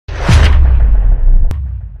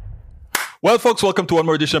Well, folks, welcome to one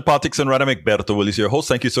more edition of Politics and Random. Egberto Willis, your host.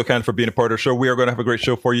 Thank you so kind for being a part of the show. We are going to have a great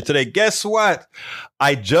show for you today. Guess what?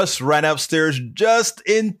 I just ran upstairs just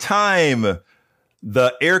in time.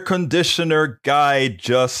 The air conditioner guy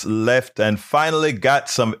just left and finally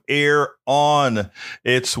got some air on.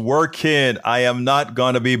 It's working. I am not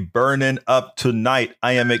going to be burning up tonight.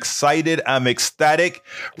 I am excited. I'm ecstatic.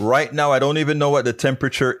 Right now, I don't even know what the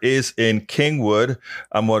temperature is in Kingwood.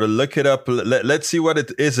 I'm going to look it up. Let's see what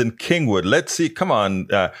it is in Kingwood. Let's see. Come on.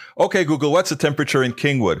 Okay, Google, what's the temperature in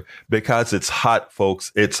Kingwood? Because it's hot,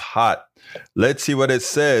 folks. It's hot. Let's see what it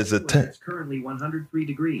says. It's currently 103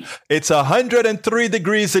 degrees. It's 103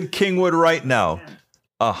 degrees in Kingwood right now.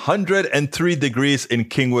 103 degrees in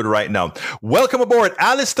Kingwood right now. Welcome aboard,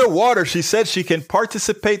 Alistair Water. She said she can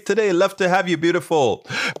participate today. Love to have you, beautiful.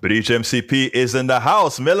 Bridge MCP is in the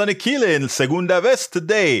house. Melanie Keelan, Segunda vez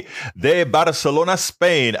today. De Barcelona,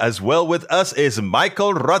 Spain. As well with us is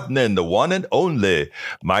Michael Rudnin, the one and only.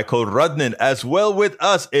 Michael Rudnin. As well with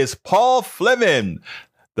us is Paul Fleming,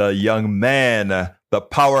 the young man, the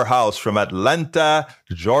powerhouse from Atlanta,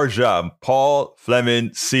 Georgia, Paul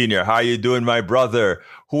Fleming Sr. How you doing, my brother?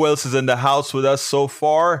 Who else is in the house with us so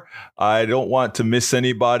far? I don't want to miss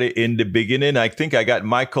anybody in the beginning. I think I got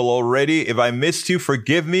Michael already. If I missed you,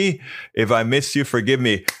 forgive me. If I missed you, forgive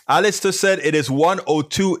me. Alistair said it is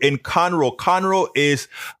 102 in Conroe. Conroe is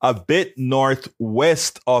a bit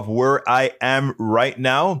northwest of where I am right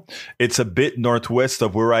now. It's a bit northwest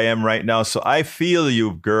of where I am right now. So I feel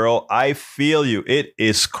you, girl. I feel you. It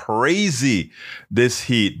is crazy, this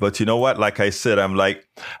heat. But you know what? Like I said, I'm like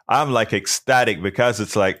ecstatic because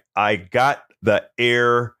it's like I got the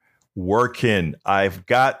air working. I've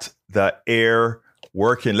got the air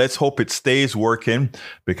working. Let's hope it stays working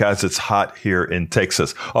because it's hot here in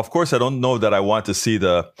Texas. Of course, I don't know that I want to see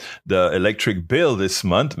the electric bill this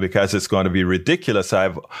month because it's going to be ridiculous.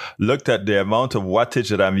 I've looked at the amount of wattage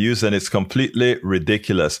that I'm using. It's completely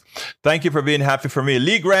ridiculous. Thank you for being happy for me.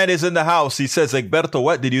 Lee Grant is in the house. He says, Egberto,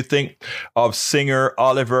 what did you think of singer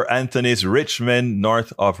Oliver Anthony's Richmond,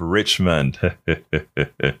 north of Richmond?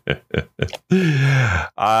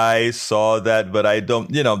 I saw that, but I don't,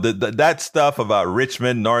 that stuff about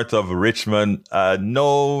Richmond, north of Richmond.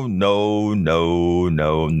 No.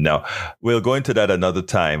 We'll go into that another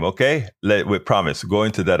time, okay? We promise. Go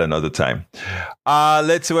into that another time.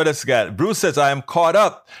 Let's see what it's got. Bruce says, I am caught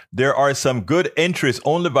up. There are some good entries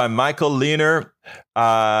only by Michael Leaner.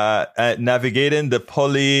 At Navigating the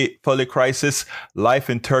Poly Crisis, Life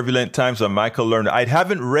in Turbulent Times by Michael Lerner. I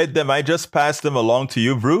haven't read them. I just passed them along to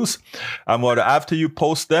you, Bruce. After you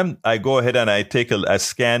post them, I go ahead and I take a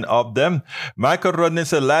scan of them. Michael Rodney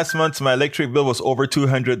said, last month my electric bill was over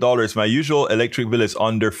 $200. My usual electric bill is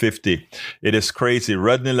under $50. It is crazy.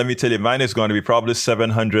 Rodney, let me tell you, mine is going to be probably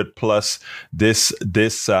 $700 plus this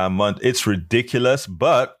month. It's ridiculous,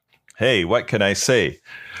 but hey, what can I say?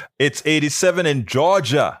 It's 87 in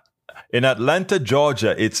Georgia. In Atlanta,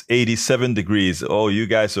 Georgia, it's 87 degrees. Oh, you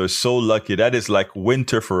guys are so lucky. That is like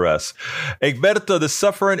winter for us. Egberto, the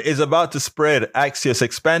suffering is about to spread. Axios,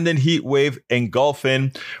 expanding heat wave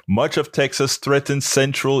engulfing much of Texas threatens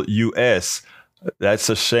central U.S. That's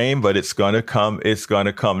a shame, but it's going to come. It's going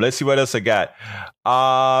to come. Let's see what else I got.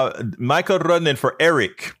 Michael Rudnin for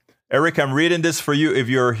Eric. Eric, I'm reading this for you if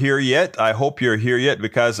you're here yet. I hope you're here yet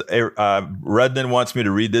because Rudnin wants me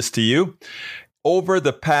to read this to you. Over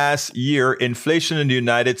the past year, inflation in the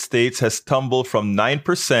United States has tumbled from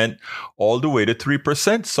 9% all the way to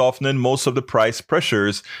 3%, softening most of the price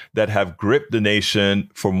pressures that have gripped the nation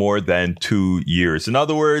for more than 2 years. In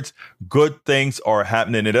other words, good things are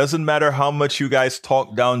happening. It doesn't matter how much you guys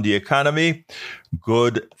talk down the economy.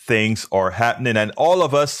 Good things are happening. And all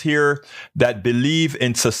of us here that believe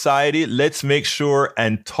in society, let's make sure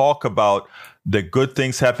and talk about the good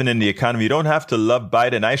things happen in the economy. You don't have to love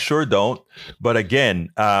Biden. I sure don't. But again,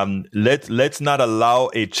 let's not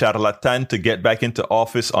allow a charlatan to get back into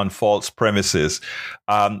office on false premises.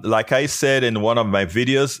 Like I said in one of my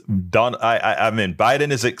videos,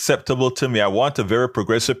 Biden is acceptable to me. I want a very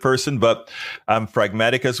progressive person, but I'm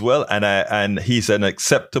pragmatic as well. And he's an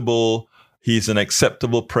acceptable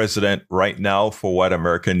president right now for what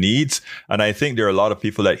America needs. And I think there are a lot of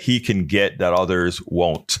people that he can get that others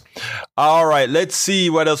won't. All right, let's see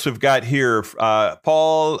what else we've got here.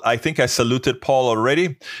 Paul, I think I saluted Paul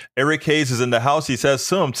already. Eric Hayes is in the house. He says,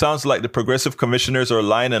 sounds like the progressive commissioners are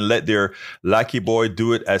lying and let their lackey boy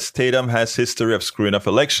do it, as Tatum has history of screwing up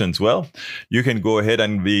elections. Well, you can go ahead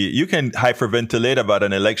and you can hyperventilate about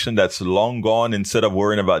an election that's long gone instead of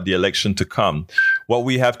worrying about the election to come. What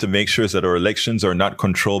we have to make sure is that our elections are not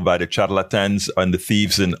controlled by the charlatans and the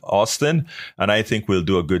thieves in Austin. And I think we'll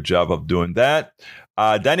do a good job of doing that.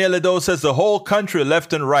 Daniel Ledo says the whole country,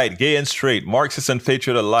 left and right, gay and straight, Marxist and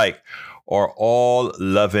patriot alike, are all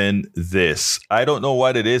loving this. I don't know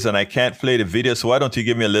what it is, and I can't play the video, so why don't you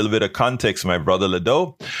give me a little bit of context, my brother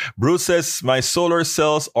Ledo? Bruce says, my solar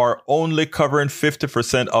cells are only covering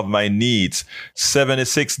 50% of my needs.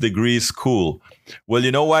 76 degrees cool. Well,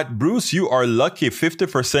 you know what, Bruce? You are lucky,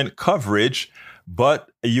 50% coverage, but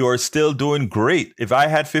you are still doing great. If I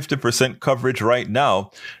had 50% coverage right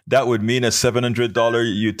now, that would mean a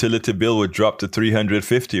 $700 utility bill would drop to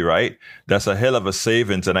 $350, right? That's a hell of a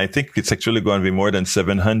savings. And I think it's actually going to be more than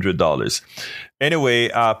 $700. Anyway,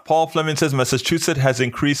 Paul Fleming says Massachusetts has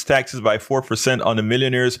increased taxes by 4% on the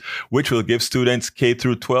millionaires, which will give students K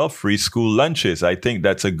through 12 free school lunches. I think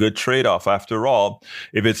that's a good trade-off. After all,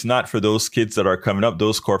 if it's not for those kids that are coming up,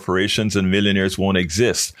 those corporations and millionaires won't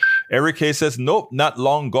exist. Eric K says, nope, not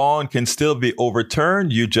long gone, can still be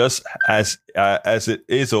overturned. You just as it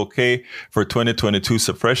is okay for 2022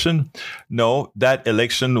 suppression. No, that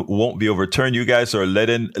election won't be overturned. You guys are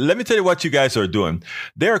let me tell you what you guys are doing.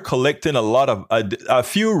 They're collecting a lot of, a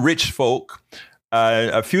few rich folk,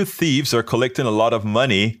 a few thieves are collecting a lot of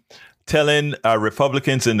money, telling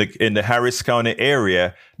Republicans in the Harris County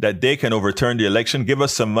area that they can overturn the election. Give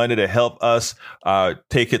us some money to help us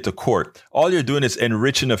take it to court. All you're doing is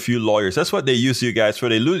enriching a few lawyers. That's what they use you guys for.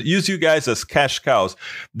 They use you guys as cash cows.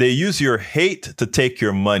 They use your hate to take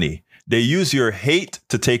your money. They use your hate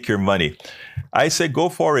to take your money. I say go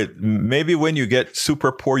for it. Maybe when you get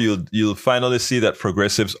super poor, you'll finally see that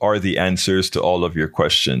progressives are the answers to all of your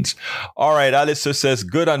questions. All right, Alistair says,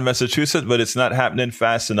 good on Massachusetts, but it's not happening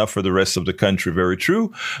fast enough for the rest of the country. Very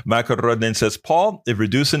true. Michael Rodden says, Paul, if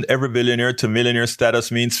reducing every billionaire to millionaire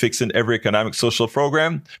status means fixing every economic social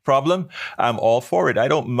problem, I'm all for it. I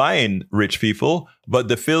don't mind rich people, but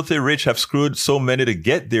the filthy rich have screwed so many to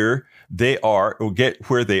get there. They are, or get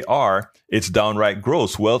where they are, it's downright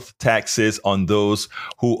gross. Wealth taxes on those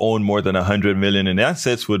who own more than 100 million in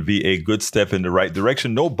assets would be a good step in the right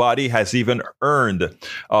direction. Nobody has even earned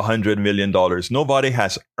 $100 million. Nobody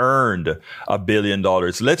has earned $1 billion.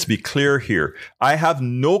 Let's be clear here. I have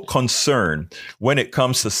no concern when it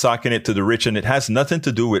comes to socking it to the rich, and it has nothing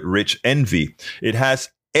to do with rich envy. It has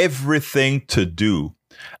everything to do,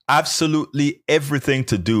 absolutely everything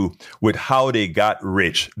to do with how they got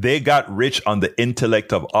rich. They got rich on the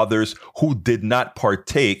intellect of others who did not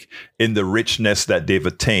partake in the richness that they've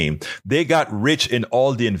attained. They got rich in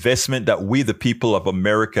all the investment that we, the people of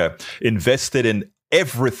America, invested in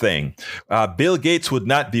everything. Bill Gates would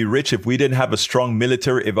not be rich if we didn't have a strong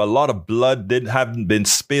military, if a lot of blood hadn't been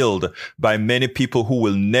spilled by many people who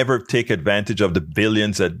will never take advantage of the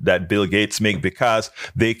billions that Bill Gates make because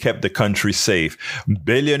they kept the country safe.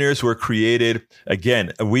 Billionaires were created.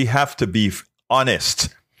 Again, we have to be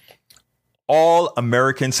honest. All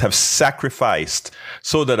Americans have sacrificed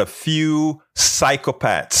so that a few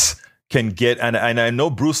psychopaths can get, and I know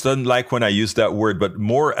Bruce doesn't like when I use that word, but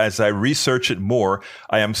more as I research it more,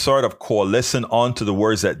 I am sort of coalescing onto the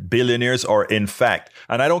words that billionaires are in fact,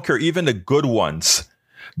 and I don't care, even the good ones,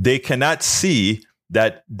 they cannot see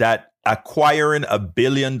that acquiring $1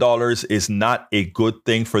 billion is not a good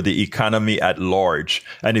thing for the economy at large.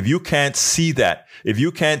 And if you can't see that,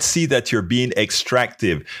 you're being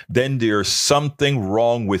extractive, then there's something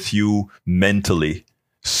wrong with you mentally.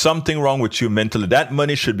 Something wrong with you mentally. That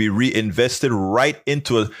money should be reinvested right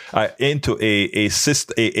into an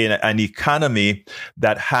economy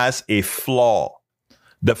that has a flaw.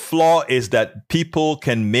 The flaw is that people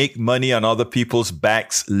can make money on other people's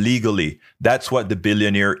backs legally. That's what the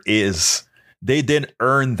billionaire is. They didn't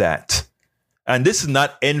earn that. And this is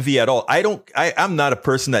not envy at all. I'm not a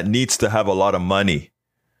person that needs to have a lot of money.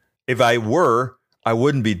 If I were, I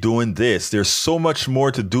wouldn't be doing this. There's so much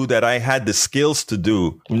more to do that I had the skills to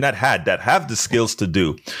do. Have the skills to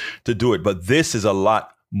do it. But this is a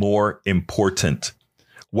lot more important.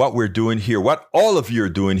 What we're doing here, what all of you are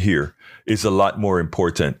doing here, is a lot more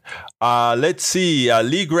important. Let's see.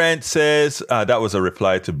 Lee Grant says, that was a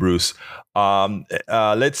reply to Bruce.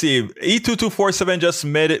 Let's see. E2247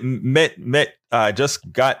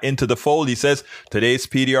 just got into the fold. He says, today's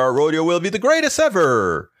PDR rodeo will be the greatest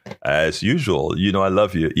ever. As usual, you know I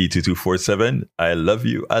love you. E2247, I love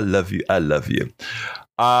you. I love you. I love you.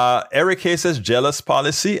 Eric Hayes says jealous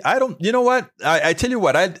policy. I don't. You know what? I tell you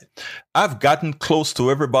what. I've gotten close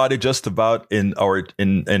to everybody just about in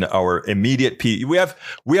our immediate P. We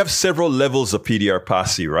have several levels of PDR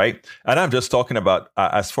posse, right? And I'm just talking about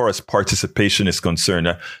as far as participation is concerned.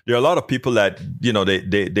 There are a lot of people that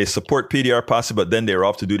they support PDR posse, but then they're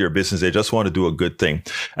off to do their business. They just want to do a good thing.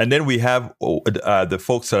 And then we have the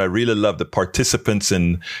folks that I really love, the participants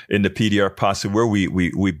in the PDR posse, where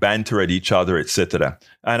we banter at each other, etc.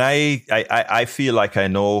 And I feel like I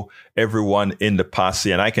know everyone in the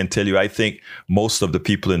posse, and I can tell you, I think most of the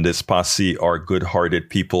people in this posse are good-hearted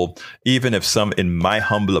people, even if some, in my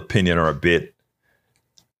humble opinion, are a bit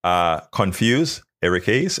confused. Eric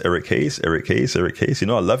Hayes. You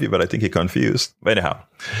know, I love you, but I think you're confused. Anyhow,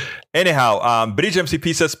 Bridge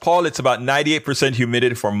MCP says, Paul, it's about 98%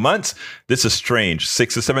 humidity for months. This is strange.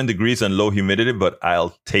 67 degrees and low humidity, but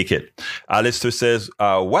I'll take it. Alistair says,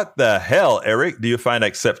 what the hell, Eric, do you find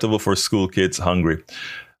acceptable for school kids hungry?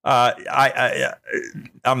 I'm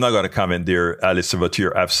not going to comment there, Alistair, but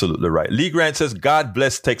you're absolutely right. Lee Grant says, God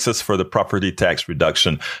bless Texas for the property tax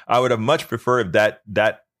reduction. I would have much preferred if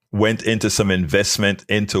that went into some investment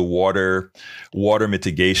into water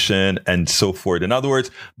mitigation and so forth. In other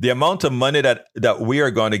words, the amount of money that we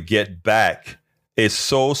are going to get back is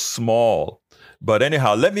so small. But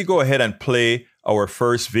anyhow, let me go ahead and play our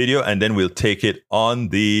first video, and then we'll take it on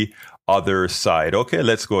the other side. Okay,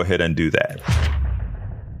 let's go ahead and do that.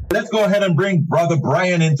 Let's go ahead and bring Brother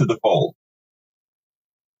Brian into the fold.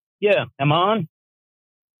 Yeah, am I on?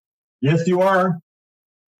 Yes, you are.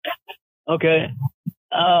 Okay.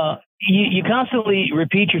 You constantly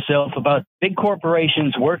repeat yourself about big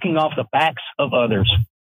corporations working off the backs of others.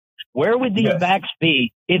 Where would these backs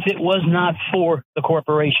be if it was not for the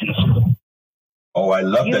corporations? Oh, I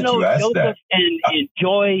love that you asked Joseph that. And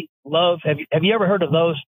Joy, Love, have you ever heard of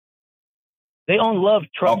those? They own Love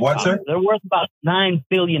Truck. What, sir? They're worth about $9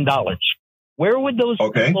 billion. Where would those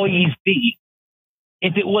employees be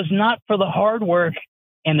if it was not for the hard work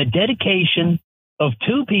and the dedication of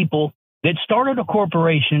two people that started a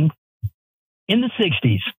corporation in the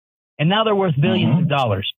 60s, and now they're worth billions of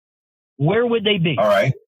dollars? Where would they be? All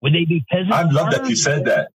right. Would they be peasants? I love that you said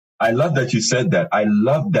that. I love that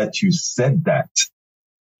you said that.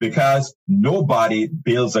 Because nobody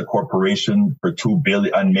builds a corporation for $2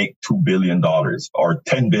 billion and make $2 billion or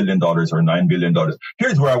 $10 billion or $9 billion.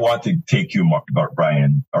 Here's where I want to take you,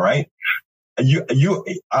 Brian. All right.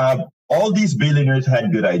 All these billionaires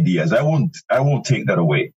had good ideas. I won't take that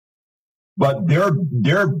away. But their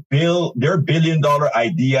billion-dollar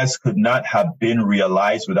ideas could not have been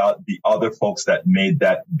realized without the other folks that made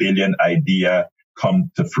that billion idea come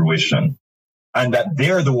to fruition. And that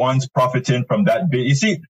they're the ones profiting from that. You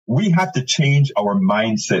see, we have to change our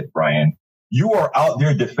mindset, Brian. You are out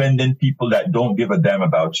there defending people that don't give a damn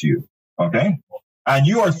about you. Okay. And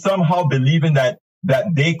you are somehow believing that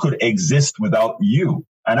they could exist without you.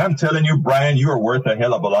 And I'm telling you, Brian, you are worth a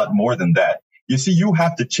hell of a lot more than that. You see, you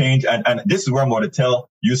have to change. And this is where I'm going to tell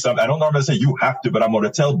you something. I don't normally say you have to, but I'm going to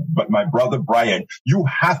tell my brother, Brian, you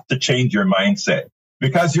have to change your mindset,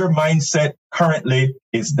 because your mindset currently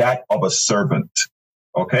is that of a servant.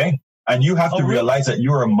 Okay. And you have to realize that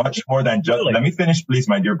you are much more than just, let me finish, please,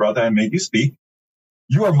 my dear brother. I made you speak.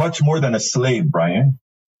 You are much more than a slave, Brian.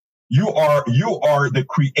 You are the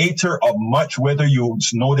creator of much, whether you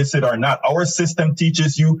notice it or not. Our system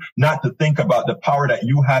teaches you not to think about the power that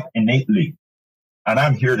you have innately. And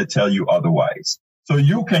I'm here to tell you otherwise. So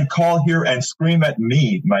you can call here and scream at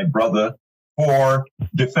me, my brother, for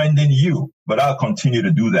defending you, but I'll continue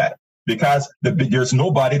to do that. Because there's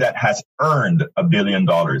nobody that has earned $1 billion.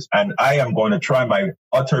 And I am going to try my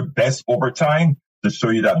utter best over time to show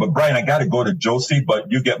you that. But Brian, I got to go to Josie,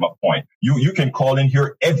 but you get my point. You can call in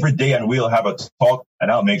here every day and we'll have a talk,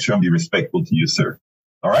 and I'll make sure I'm be respectful to you, sir.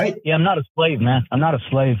 All right? Yeah, I'm not a slave, man. I'm not a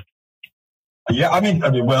slave. Yeah, I mean,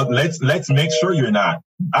 well, let's make sure you're not.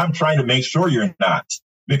 I'm trying to make sure you're not.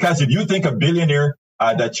 Because if you think a billionaire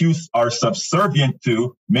that you are subservient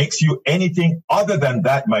to makes you anything other than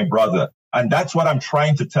that, my brother. And that's what I'm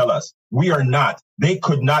trying to tell us. We are not. They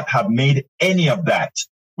could not have made any of that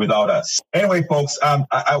without us. Anyway, folks, I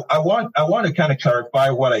want to kind of clarify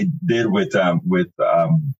what I did with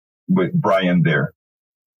Brian there.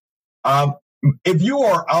 If you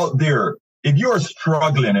are out there, if you are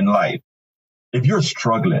struggling in life, if you're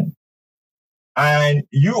struggling and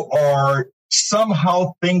you are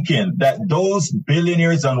somehow thinking that those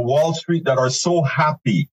billionaires on Wall Street that are so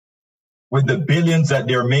happy with the billions that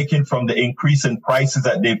they're making from the increase in prices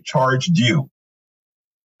that they've charged you,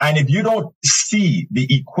 And if you don't see the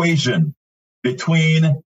equation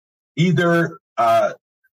between either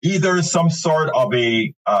some sort of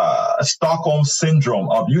a Stockholm syndrome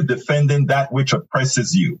of you defending that which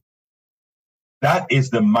oppresses you, that is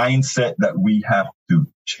the mindset that we have to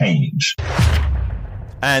change.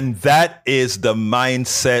 And that is the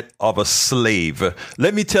mindset of a slave.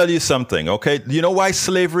 Let me tell you something, okay? You know why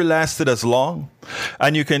slavery lasted as long?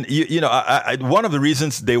 And you can, one of the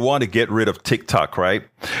reasons they want to get rid of TikTok, right,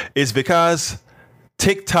 is because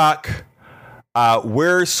TikTok,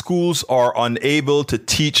 where schools are unable to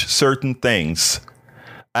teach certain things,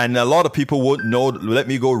 and a lot of people won't know, let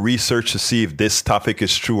me go research to see if this topic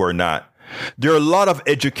is true or not. There are a lot of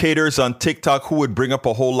educators on TikTok who would bring up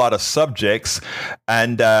a whole lot of subjects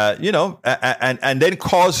and, and then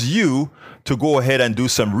cause you to go ahead and do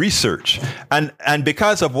some research. And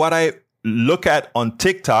because of what I look at on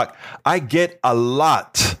TikTok, I get a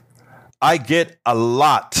lot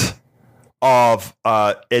of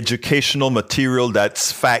educational material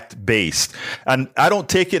that's fact-based. And I don't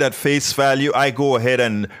take it at face value. I go ahead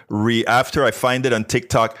and after I find it on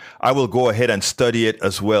TikTok, I will go ahead and study it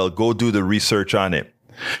as well. Go do the research on it.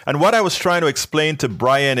 And what I was trying to explain to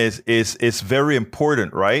Brian is very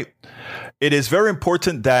important, right? It is very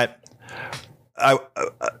important that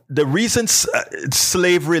the reason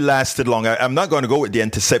slavery lasted long, I'm not going to go with the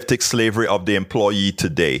antiseptic slavery of the employee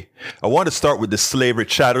today. I want to start with the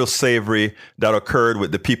chattel slavery that occurred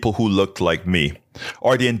with the people who looked like me,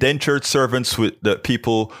 or the indentured servants with the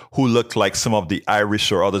people who looked like some of the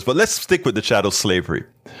Irish or others. But let's stick with the chattel slavery.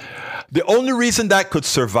 The only reason that could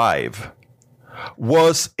survive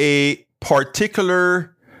was a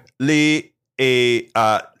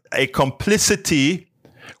complicity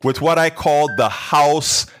with what I call the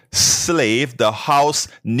house slave, the house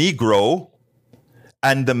Negro,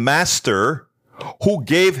 and the master, who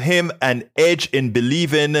gave him an edge in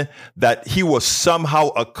believing that he was somehow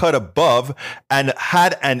a cut above and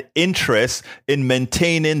had an interest in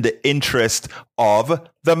maintaining the interest of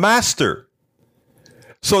the master.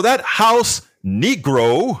 So that house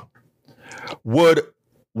Negro would,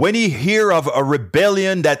 when he hear of a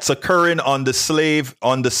rebellion that's occurring on the slave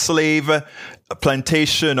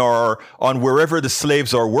plantation or on wherever the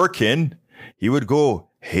slaves are working, he would go,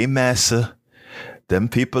 "Hey, massa, them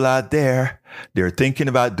people out there, they're thinking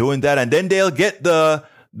about doing that." And then they'll get the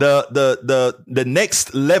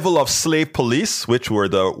next level of slave police, which were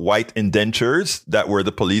the white indentures that were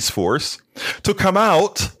the police force, to come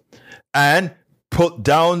out and put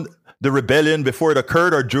down the rebellion before it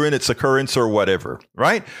occurred or during its occurrence or whatever,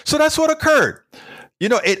 right? So that's what occurred.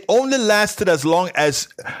 It only lasted as long as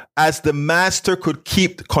the master could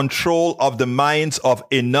keep control of the minds of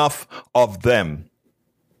enough of them.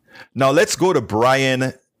 Now let's go to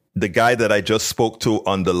Brian, the guy that I just spoke to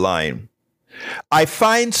on the line. I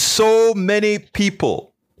find so many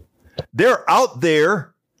people, they're out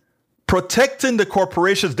there protecting the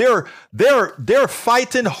corporations. They're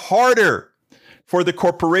fighting harder for the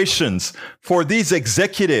corporations, for these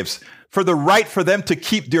executives, for the right for them to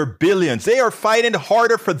keep their billions. They are fighting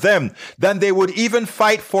harder for them than they would even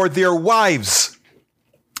fight for their wives.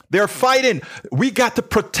 They're fighting. We got to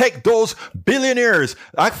protect those billionaires.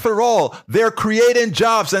 After all, they're creating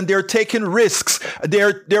jobs and they're taking risks.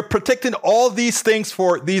 They're protecting all these things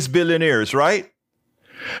for these billionaires, right?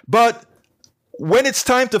 But when it's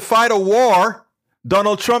time to fight a war,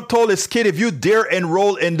 Donald Trump told his kid, "If you dare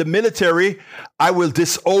enroll in the military, I will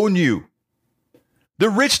disown you." The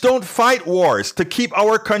rich don't fight wars to keep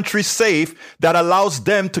our country safe that allows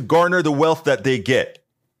them to garner the wealth that they get.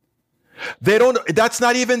 They don't, that's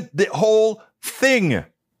not even the whole thing.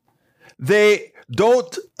 They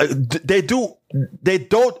don't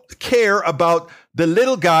care about the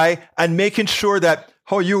little guy and making sure that,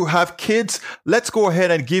 oh, you have kids? Let's go ahead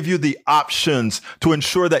and give you the options to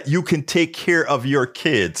ensure that you can take care of your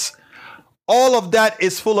kids. All of that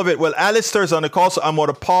is full of it. Well, Alistair's on the call, so I'm going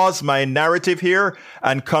to pause my narrative here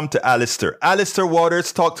and come to Alistair. Alistair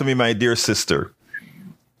Waters, talk to me, my dear sister.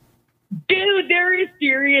 Dude, there is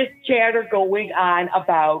serious chatter going on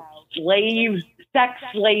about slaves, sex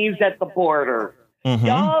slaves at the border. Mm-hmm.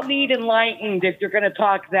 Y'all need enlightened if you're going to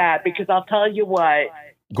talk that, because I'll tell you what.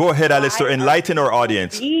 Go ahead, Alistair. Enlighten our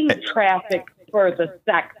audience. Being trafficked for the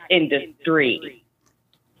sex industry.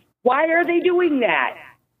 Why are they doing that?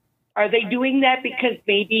 Are they doing that because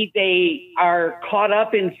maybe they are caught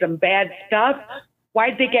up in some bad stuff?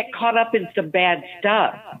 Why'd they get caught up in some bad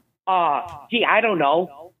stuff? I don't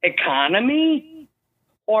know. Economy?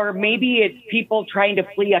 Or maybe it's people trying to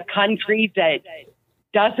flee a country that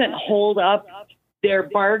doesn't hold up their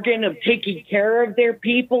bargain of taking care of their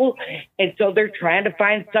people. And so they're trying to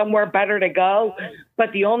find somewhere better to go.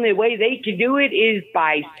 But the only way they can do it is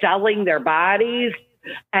by selling their bodies.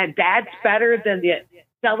 And that's better than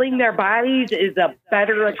selling their bodies is a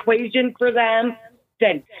better equation for them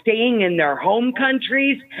than staying in their home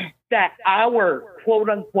countries that our quote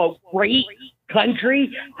unquote great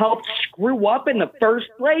country helped screw up in the first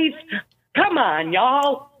place. Come on,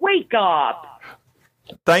 y'all, wake up.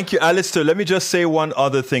 Thank you, Alistair. Let me just say one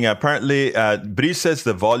other thing. Apparently, Bree says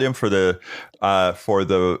the volume for the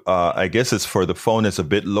I guess it's for the phone is a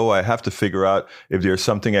bit low. I have to figure out if there's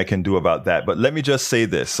something I can do about that. But let me just say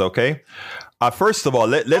this, okay? First of all,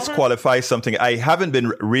 let's qualify something. I haven't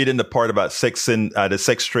been reading the part about sex in the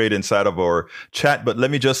sex trade inside of our chat, but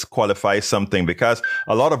let me just qualify something because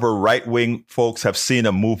a lot of our right-wing folks have seen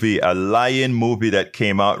a movie, a lion movie that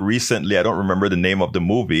came out recently. I don't remember the name of the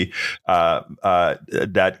movie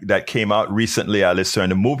that came out recently, Alistair.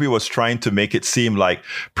 And the movie was trying to make it seem like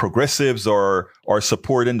progressives are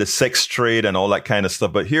supporting the sex trade and all that kind of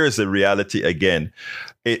stuff. But here's the reality again.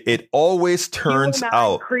 It always turns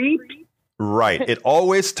out. Right. It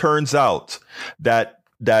always turns out that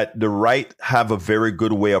the right have a very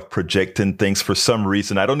good way of projecting things for some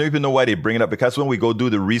reason. I don't even know why they bring it up, because when we go do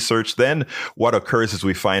the research, then what occurs is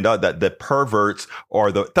we find out that the perverts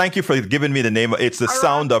or thank you for giving me the name. It's The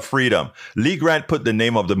Sound of Freedom. Lee Grant put the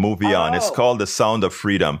name of the movie on. It's called The Sound of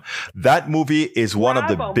Freedom. That movie is one of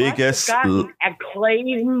the biggest.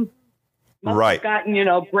 Acclaim. Right. Gotten,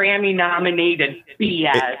 Grammy nominated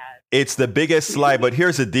BS. It's the biggest lie, but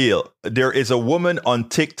here's the deal. There is a woman on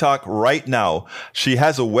TikTok right now. She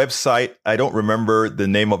has a website. I don't remember the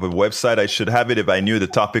name of a website. I should have it if I knew the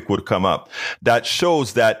topic would come up. That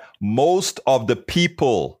shows that most of the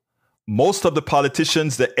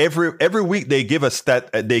politicians, that every week they give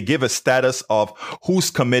a status of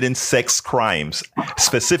who's committing sex crimes,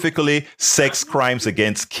 specifically sex crimes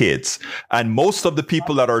against kids. And most of the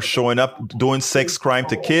people that are showing up doing sex crime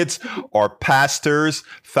to kids are pastors,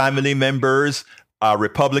 family members,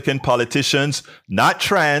 Republican politicians, not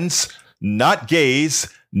trans, not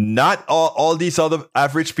gays, not all these other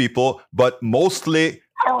average people, but mostly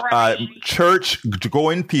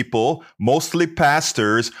church-going people, mostly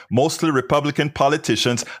pastors, mostly Republican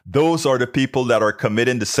politicians. Those are the people that are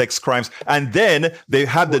committing the sex crimes. And then they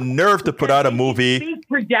have the nerve to put out a movie. Big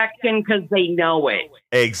projection because they know it.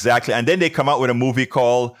 Exactly. And then they come out with a movie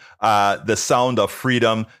called The Sound of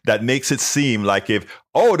Freedom that makes it seem like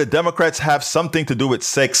the Democrats have something to do with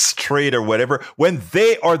sex trade or whatever, when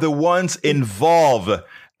they are the ones involved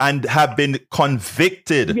and have been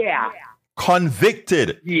convicted. Yeah.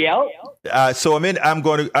 Convicted. Yep. So I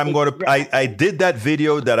did that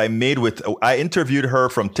video that I made I interviewed her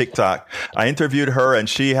from TikTok. I interviewed her and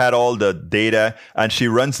she had all the data, and she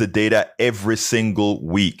runs the data every single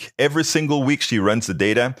week. Every single week she runs the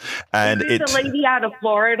data. And it's a lady out of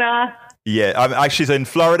Florida. Yeah, she's in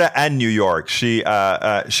Florida and New York. She's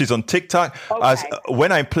on TikTok. Okay.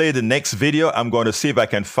 When I play the next video, I'm going to see if I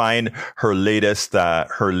can find her latest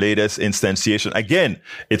instantiation. Again,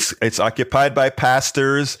 it's occupied by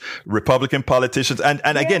pastors, Republican politicians, and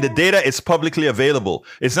again, the data is publicly available.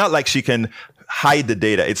 It's not like she can hide the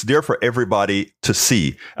data. It's there for everybody to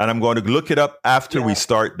see. And I'm going to look it up after we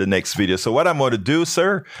start the next video. So what I'm going to do,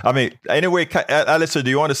 sir? Anyway, Alistair,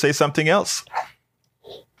 do you want to say something else?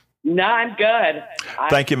 No, I'm good.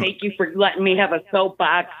 Thank you. Thank you for letting me have a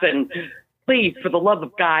soapbox. And please, for the love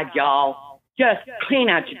of God, y'all, just clean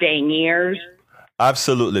out your dang ears.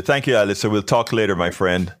 Absolutely. Thank you, Alistair. We'll talk later, my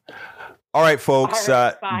friend. All right, folks.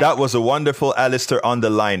 All right, that was a wonderful Alistair on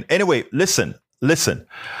the line. Anyway, listen.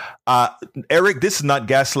 Eric, this is not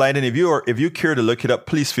gaslighting. If you care to look it up,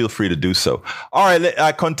 please feel free to do so. All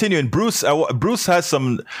right, continuing. Bruce has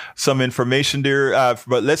some information there,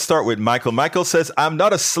 but let's start with Michael. Michael says, "I'm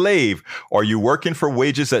not a slave. Are you working for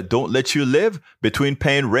wages that don't let you live? Between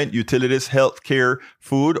paying rent, utilities, health care,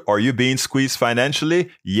 food, are you being squeezed financially?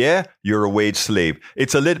 Yeah, you're a wage slave."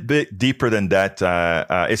 It's a little bit deeper than that.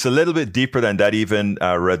 It's a little bit deeper than that even,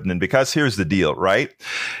 Rednan, because here's the deal, right?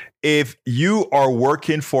 If you are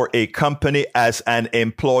working for a company as an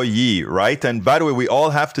employee, right? And by the way, we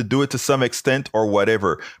all have to do it to some extent or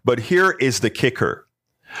whatever. But here is the kicker.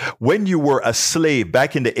 When you were a slave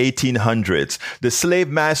back in the 1800s, the slave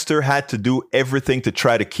master had to do everything to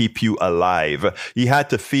try to keep you alive. He had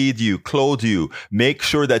to feed you, clothe you, make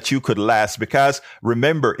sure that you could last. Because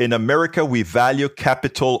remember, in America, we value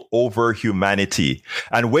capital over humanity.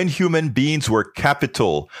 And when human beings were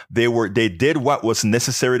capital, they did what was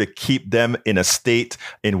necessary to keep them in a state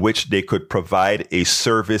in which they could provide a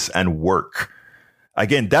service and work.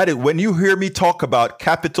 Again, that is when you hear me talk about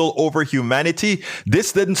capital over humanity,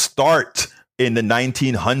 this didn't start in the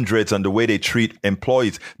 1900s and the way they treat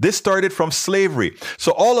employees. This started from slavery.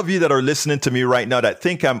 So all of you that are listening to me right now that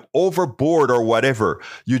think I'm overboard or whatever,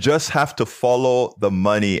 you just have to follow the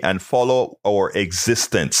money and follow our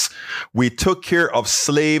existence. We took care of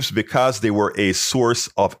slaves because they were a source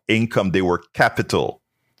of income. They were capital.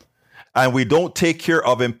 And we don't take care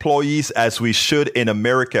of employees as we should in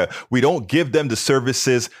America. We don't give them the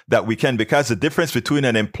services that we can, because the difference between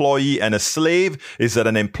an employee and a slave is that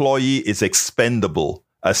an employee is expendable.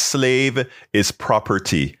 A slave is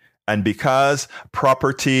property. And because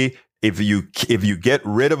property, if you get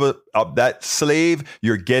rid of that slave,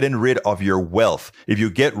 you're getting rid of your wealth. If you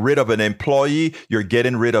get rid of an employee, you're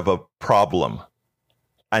getting rid of a problem.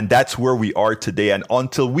 And that's where we are today. And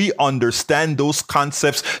until we understand those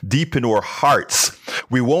concepts deep in our hearts,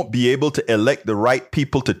 we won't be able to elect the right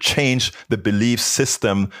people to change the belief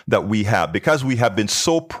system that we have, because we have been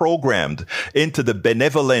so programmed into the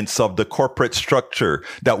benevolence of the corporate structure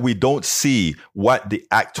that we don't see what the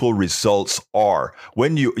actual results are.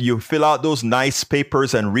 When you fill out those nice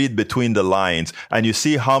papers and read between the lines, and you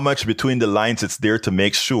see how much between the lines it's there to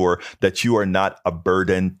make sure that you are not a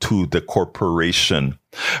burden to the corporation.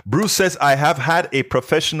 Bruce says, I have had a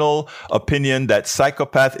professional opinion that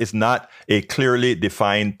psychopath is not a clearly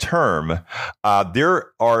defined term.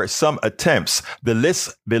 There are some attempts. The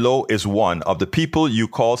list below is one. Of the people you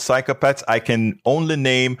call psychopaths, I can only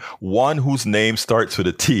name one whose name starts with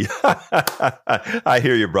a T. I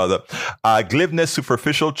hear you, brother. Glibness,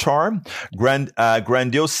 superficial charm,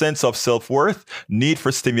 grandiose sense of self-worth, need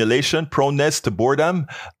for stimulation, proneness to boredom,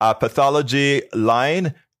 pathology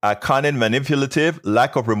line, cunning, manipulative,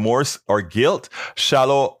 lack of remorse or guilt,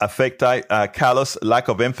 shallow, affective, callous, lack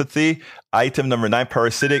of empathy. Item number 9,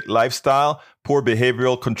 parasitic lifestyle, poor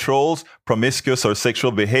behavioral controls, promiscuous or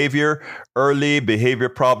sexual behavior, early behavior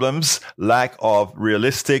problems, lack of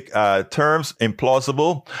realistic terms,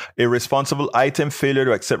 implausible, irresponsible item, failure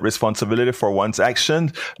to accept responsibility for one's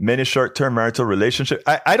actions, many short-term marital relationship.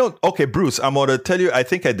 I don't, okay, Bruce, I'm going to tell you, I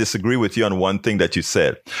think I disagree with you on one thing that you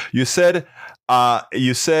said. You said,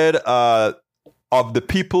 of the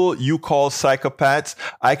people you call psychopaths,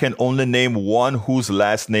 I can only name one whose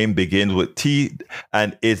last name begins with T,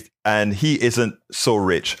 and he isn't so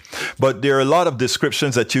rich. But there are a lot of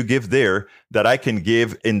descriptions that you give there that I can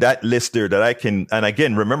give in that list there that I can. And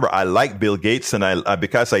again, remember, I like Bill Gates, and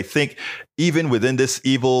because I think even within this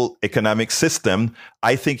evil economic system,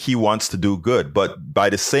 I think he wants to do good. But by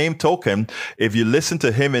the same token, if you listen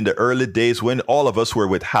to him in the early days when all of us were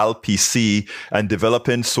with HAL PC and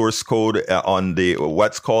developing source code on the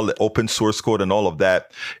what's called the open source code and all of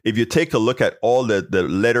that, if you take a look at all the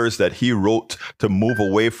letters that he wrote to move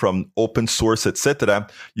away from open source, etc.,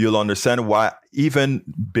 you'll understand why even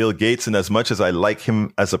Bill Gates, and as much as I like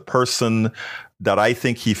him as a person, that I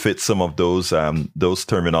think he fits some of those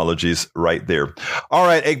terminologies right there. All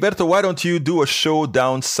right, Egberto, why don't you do a show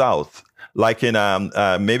down south, like in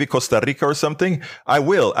maybe Costa Rica or something? I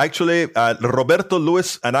will. Actually, Roberto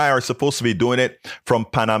Luis and I are supposed to be doing it from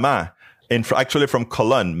Panama. Actually from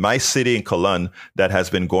Colón, my city in Colón, that has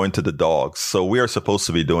been going to the dogs. So we are supposed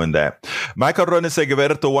to be doing that. Michael Rones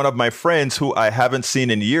Egberto, one of my friends who I haven't seen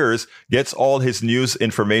in years, gets all his news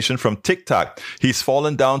information from TikTok. He's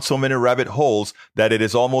fallen down so many rabbit holes that it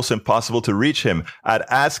is almost impossible to reach him. I'd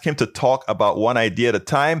ask him to talk about one idea at a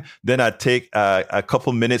time. Then I'd take a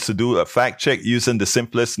couple minutes to do a fact check using the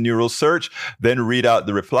simplest neural search, then read out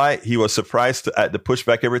the reply. He was surprised at the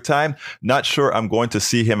pushback every time. Not sure I'm going to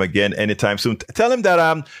see him again anytime soon. Tell him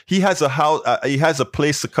that he has a house, he has a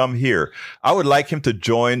place to come here. I would like him to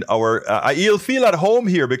join our. He'll feel at home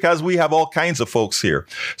here because we have all kinds of folks here.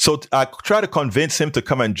 So try to convince him to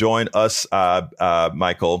come and join us,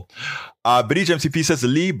 Michael. Bridge MCP says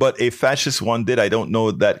Lee, but a fascist one did. I don't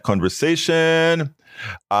know that conversation.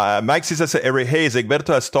 Mike says, Eric Hayes,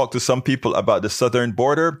 Egberto has talked to some people about the southern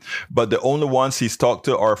border, but the only ones he's talked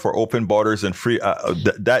to are for open borders and free.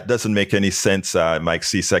 That doesn't make any sense, Mike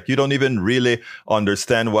Cisak. You don't even really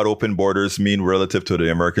understand what open borders mean relative to the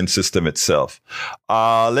American system itself.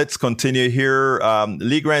 Let's continue here.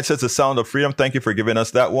 Lee Grant says, the sound of freedom. Thank you for giving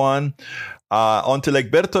us that one. Until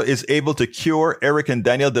Egberto is able to cure Eric and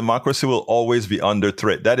Daniel, democracy will always be under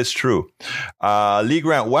threat. That is true. Lee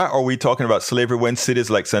Grant, why are we talking about slavery when cities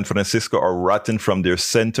like San Francisco are rotten from their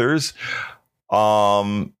centers?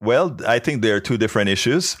 Well, I think there are two different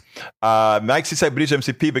issues. Mike Sisai Bridge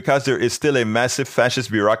MCP, because there is still a massive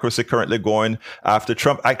fascist bureaucracy currently going after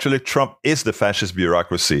Trump. Actually, Trump is the fascist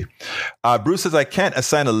bureaucracy. Bruce says, I can't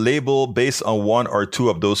assign a label based on one or two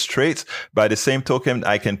of those traits. By the same token,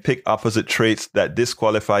 I can pick opposite traits that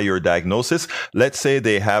disqualify your diagnosis. Let's say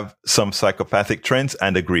they have some psychopathic trends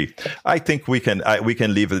and agree. I think we can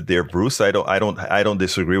leave it there, Bruce. I don't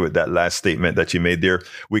disagree with that last statement that you made there.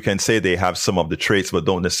 We can say they have some of the traits, but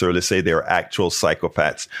don't necessarily say they're actual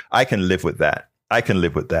psychopaths. I can live with that.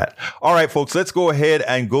 All right, folks, let's go ahead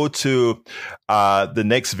and go to the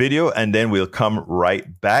next video, and then we'll come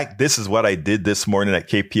right back. This is what I did this morning at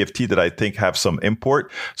KPFT that I think have some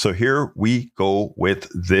import. So here we go with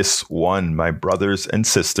this one, my brothers and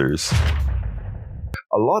sisters.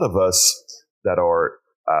 A lot of us that are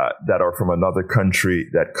from another country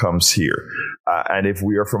that comes here, and if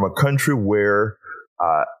we are from a country where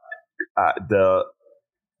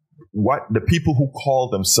the people who call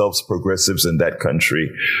themselves progressives in that country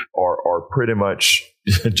are pretty much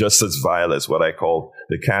just as vile as what I call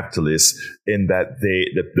the capitalists, in that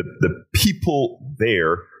the people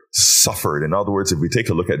there suffered. In other words, if we take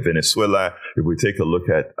a look at Venezuela, if we take a look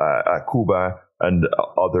at Cuba and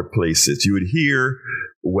other places, you would hear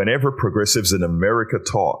whenever progressives in America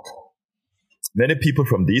talk, many people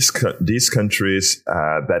from these countries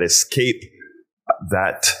that escape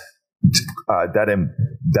that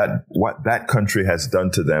what that country has done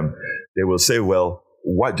to them, they will say, well,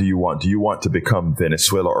 what do you want? Do you want to become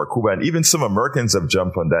Venezuela or Cuba? And even some Americans have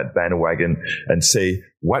jumped on that bandwagon and say,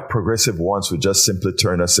 what progressive wants would just simply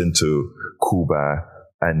turn us into Cuba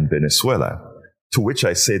and Venezuela. To which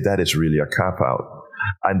I say that is really a cop-out.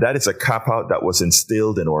 And that is a cop-out that was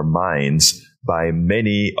instilled in our minds by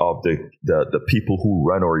many of the people who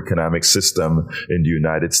run our economic system in the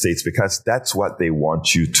United States, because that's what they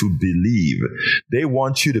want you to believe. They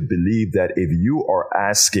want you to believe that if you are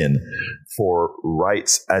asking for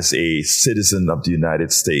rights as a citizen of the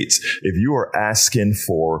United States, if you are asking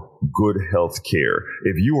for good health care,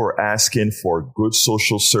 if you are asking for good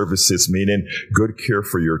social services, meaning good care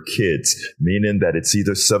for your kids, meaning that it's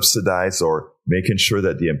either subsidized or making sure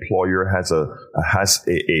that the employer has a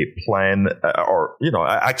plan, or,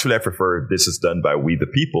 actually I prefer this is done by we the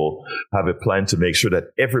people, have a plan to make sure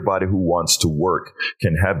that everybody who wants to work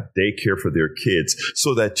can have daycare for their kids,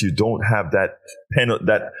 so that you don't have that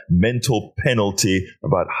mental penalty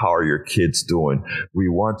about how are your kids doing. We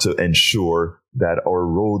want to ensure that our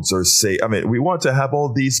roads are safe. I mean, we want to have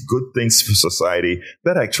all these good things for society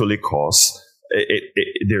that actually cost.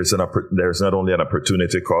 There's not only an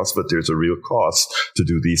opportunity cost, but there's a real cost to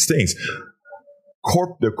do these things.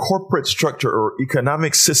 The corporate structure or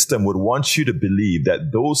economic system would want you to believe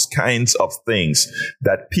that those kinds of things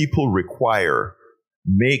that people require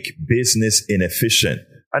make business inefficient.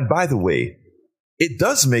 And by the way, it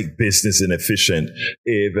does make business inefficient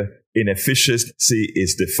if inefficiency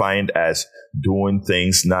is defined as doing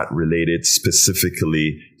things not related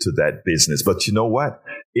specifically to that business. But you know what?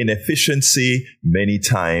 Inefficiency many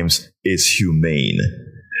times is humane.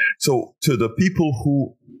 So to the people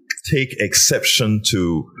who take exception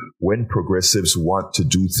to when progressives want to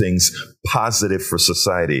do things positive for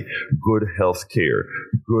society, good health care,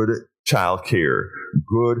 good child care,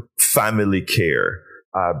 good family care,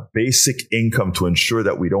 basic income to ensure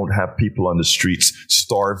that we don't have people on the streets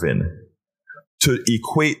starving, to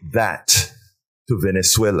equate that to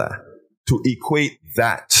Venezuela, to equate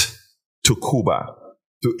that to Cuba,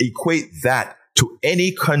 to equate that to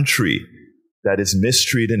any country that is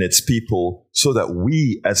mistreating its people, so that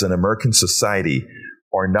we as an American society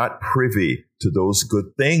are not privy to those good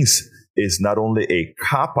things, is not only a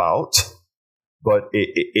cop-out, but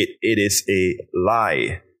it is a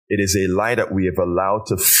lie. It is a lie that we have allowed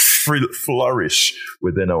to flourish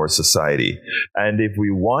within our society. And if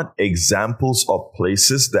we want examples of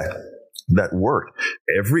places that work,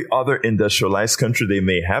 every other industrialized country, they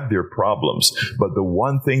may have their problems, but the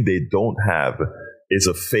one thing they don't have is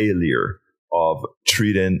a failure of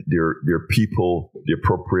treating their people the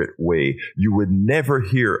appropriate way. You would never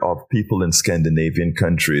hear of people in Scandinavian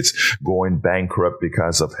countries going bankrupt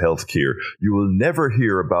because of healthcare. You will never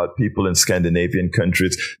hear about people in Scandinavian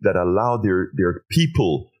countries that allow their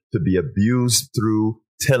people to be abused through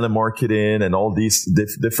telemarketing and all these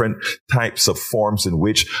different types of forms in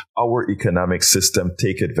which our economic system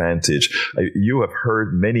take advantage. You have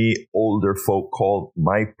heard many older folk call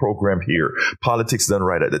my program here Politics Done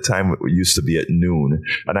Right. At the time, it used to be at noon.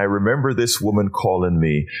 And I remember this woman calling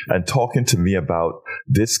me and talking to me about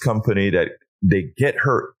this company that They get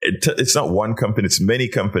her. It's not one company. It's many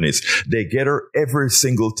companies. They get her every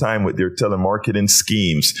single time with their telemarketing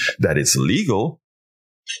schemes that is legal.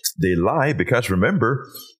 They lie because remember,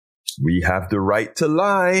 we have the right to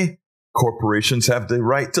lie. Corporations have the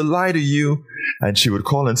right to lie to you. And she would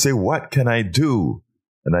call and say, what can I do?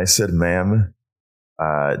 And I said, ma'am,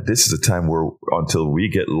 this is a time where until we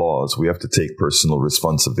get laws, we have to take personal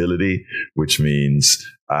responsibility, which means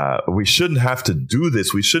we shouldn't have to do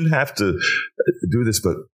this. We shouldn't have to do this,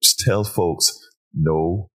 but tell folks,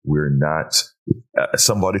 no, we're not.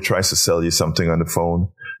 Somebody tries to sell you something on the phone,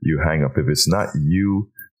 you hang up. If it's not you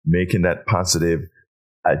making that positive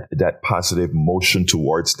motion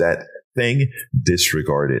towards that thing,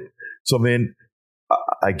 disregard it. So, I mean,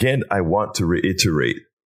 again, I want to reiterate,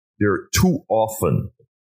 there too often,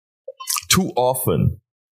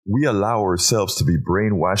 we allow ourselves to be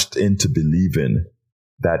brainwashed into believing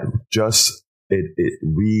that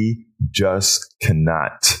we just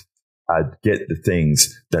cannot get the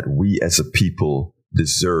things that we as a people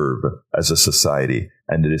deserve as a society.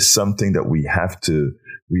 And it is something that we have to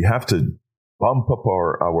bump up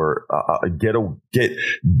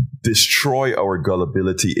destroy our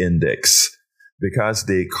gullibility index, because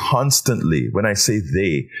they constantly, when I say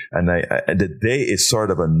they, and the they is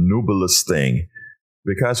sort of a nebulous thing,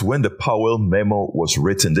 because when the Powell memo was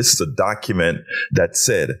written, this is a document that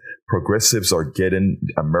said progressives are getting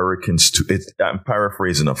Americans to, I'm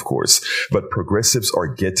paraphrasing, of course, but progressives are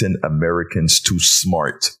getting Americans too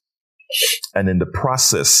smart. And in the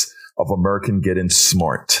process of American getting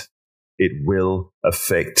smart, it will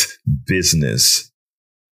affect business.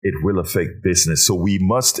 It will affect business. So we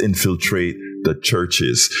must infiltrate the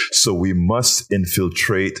churches. So we must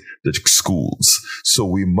infiltrate the schools. So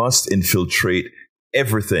we must infiltrate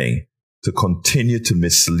everything to continue to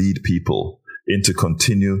mislead people into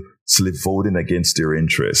continuously voting against their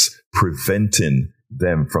interests, preventing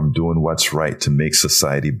them from doing what's right to make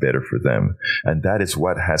society better for them. And that is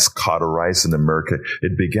what has cauterized in America.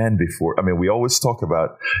 It began before. I mean, we always talk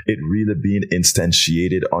about it really being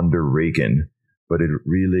instantiated under Reagan, but it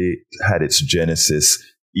really had its genesis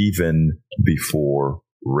even before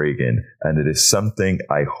Reagan. And it is something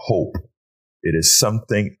I hope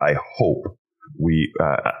we,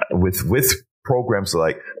 with programs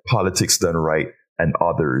like Politics Done Right and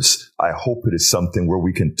others, I hope it is something where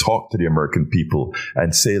we can talk to the American people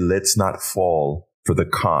and say, let's not fall for the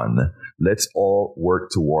con. Let's all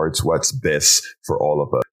work towards what's best for all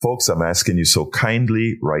of us. Folks, I'm asking you so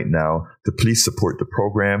kindly right now to please support the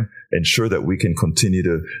program, ensure that we can continue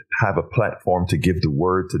to have a platform to give the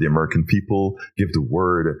word to the American people, give the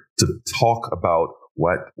word to talk about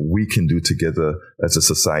what we can do together as a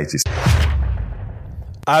society.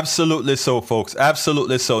 Absolutely so, folks.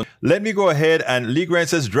 Absolutely so. Let me go ahead, and Lee Grant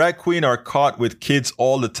says drag queen are caught with kids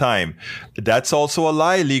all the time. That's also a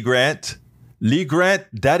lie, Lee Grant.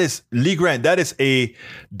 That is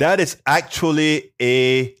actually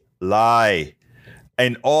a lie.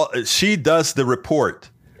 And she does the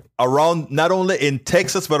report around, not only in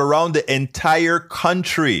Texas, but around the entire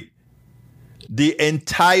country.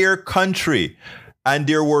 And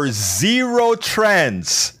there were zero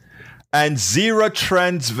trans and zero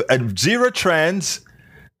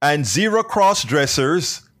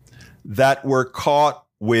cross-dressers that were caught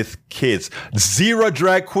with kids. Zero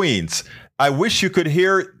drag queens. I wish you could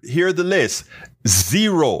hear the list.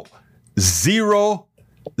 Zero.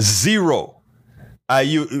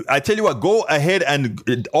 I tell you what, go ahead,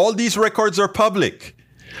 and all these records are public.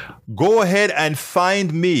 Go ahead and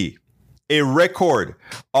find me a record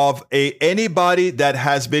of anybody that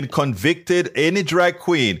has been convicted, any drag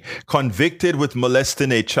queen convicted with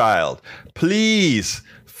molesting a child. Please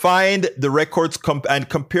find the records and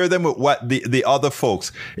compare them with what the other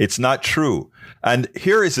folks. It's not true. And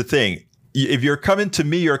here is the thing. If you're coming to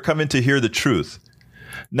me, you're coming to hear the truth.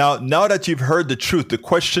 Now that you've heard the truth, the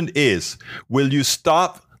question is, will you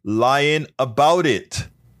stop lying about it?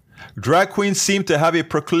 Drag queens seem to have a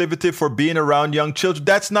proclivity for being around young children.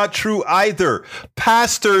 That's not true either.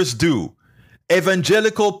 Pastors do.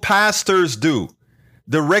 Evangelical pastors do.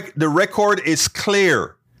 The record is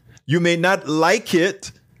clear. You may not like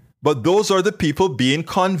it, but those are the people being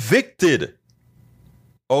convicted.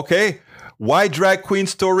 Okay? Why Drag Queen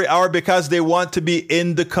Story Hour? Because they want to be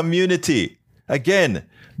in the community. Again,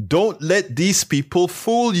 don't let these people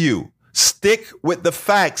fool you. Stick with the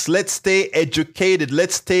facts. Let's stay educated.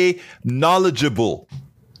 Let's stay knowledgeable.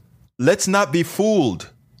 Let's not be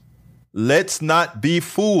fooled. Let's not be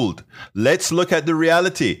fooled. Let's look at the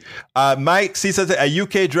reality. Mike C says a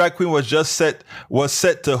UK drag queen was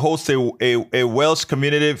set to host a Welsh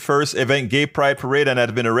community first event gay pride parade and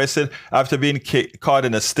had been arrested after being caught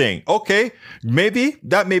in a sting. Okay, maybe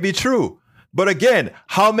that may be true. But again,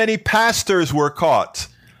 how many pastors were caught?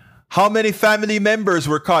 How many family members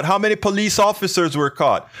were caught? How many police officers were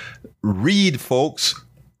caught? Read, folks.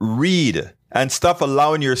 Read. And stop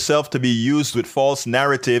allowing yourself to be used with false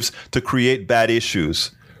narratives to create bad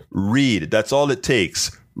issues. Read. That's all it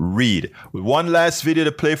takes. Read. One last video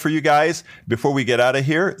to play for you guys before we get out of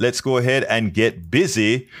here. Let's go ahead and get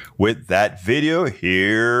busy with that video.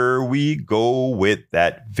 Here we go with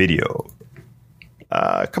that video.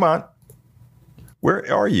 Come on.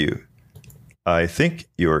 Where are you? I think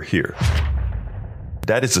you're here.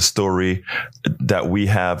 That is a story that we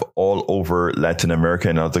have all over Latin America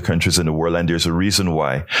and other countries in the world. And there's a reason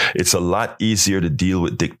why. It's a lot easier to deal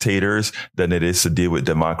with dictators than it is to deal with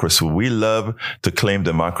democracy. We love to claim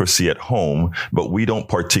democracy at home, but we don't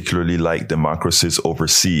particularly like democracies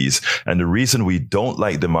overseas. And the reason we don't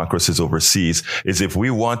like democracies overseas is if we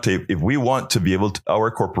want to be able to, our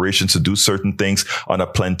corporations to do certain things on a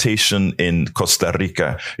plantation in Costa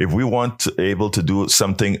Rica, if we want to be able to do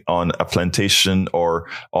something on a plantation or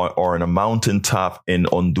on a mountaintop in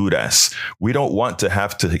Honduras, we don't want to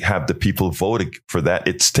have the people voting for that.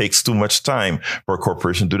 It takes too much time for a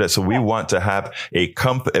corporation to do that. So we want to have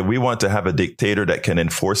a dictator that can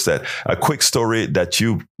enforce that. A quick story that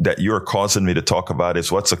you're causing me to talk about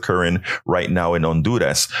is what's occurring right now in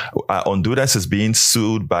Honduras. Honduras is being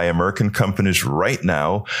sued by American companies right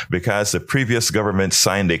now because the previous government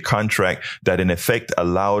signed a contract that in effect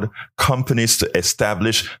allowed companies to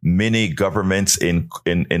establish mini governments in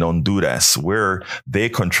Honduras, where they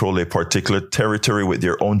control a particular territory with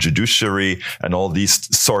their own judiciary and all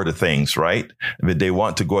these sort of things, right? But they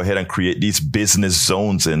want to go ahead and create these business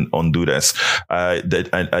zones in Honduras. A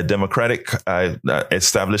democratic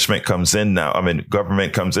establishment comes in now.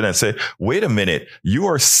 Government comes in and say, wait a minute, you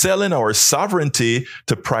are selling our sovereignty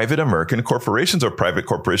to private American corporations or private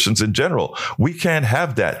corporations in general. We can't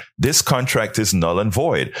have that. This contract is null and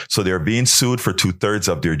void. So they're being sued for 2/3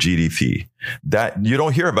 of their GDP. That you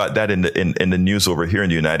don't hear about that in the news over here in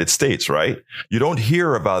the United States, right? You don't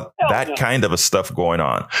hear about that kind of a stuff going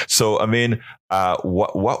on. So when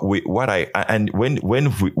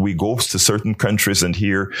we go to certain countries and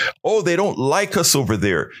hear, oh, they don't like us over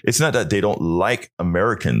there. It's not that they don't like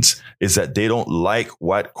Americans. It's that they don't like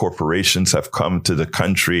what corporations have come to the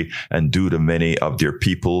country and do to many of their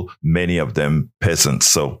people, many of them peasants.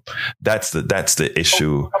 So that's the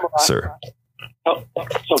issue, sir. So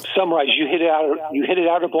to summarize, you hit it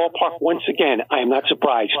out of the ballpark once again. I am not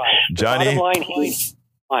surprised. Johnny, the bottom line here,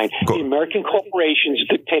 the American corporations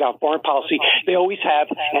dictate our foreign policy. They always have,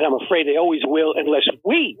 and I'm afraid they always will, unless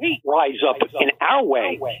we rise up in our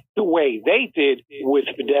way, the way they did with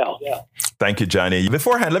Fidel. Thank you, Johnny.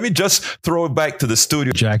 Beforehand, let me just throw it back to the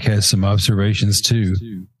studio. Jack has some observations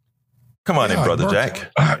too. Come on in, brother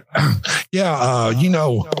Jack.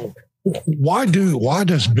 Why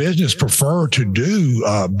does business prefer to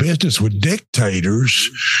do business with dictators?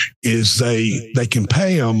 Is they can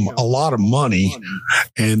pay them a lot of money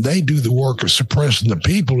and they do the work of suppressing the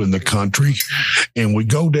people in the country, and we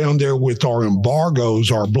go down there with our embargoes,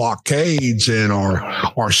 our blockades, and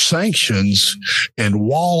our sanctions and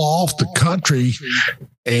wall off the country.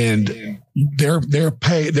 And they're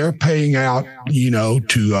paying out,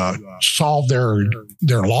 to solve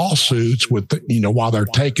their lawsuits with, while they're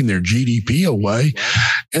taking their GDP away,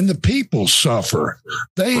 and the people suffer.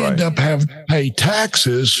 They end up having to pay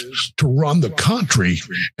taxes to run the country,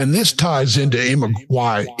 and this ties into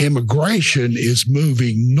why immigration is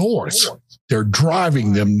moving north. They're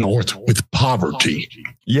driving them north with poverty.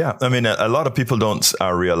 Yeah, a lot of people don't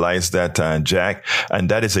realize that, Jack, and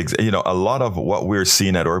that is, a lot of what we're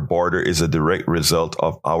seeing at our border is a direct result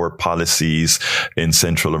of our policies in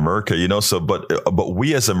Central America. But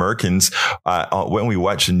we as Americans, when we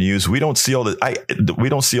watch the news, we don't see all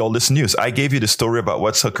this news. I gave you the story about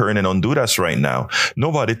what's occurring in Honduras right now.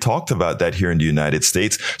 Nobody talked about that here in the United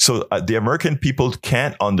States. So the American people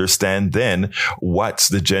can't understand then what's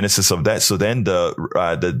the genesis of that. So then the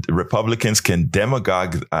Republicans can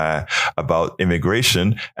demagogue about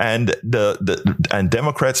immigration, and and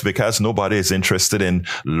Democrats, because nobody is interested in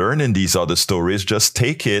learning these other stories, just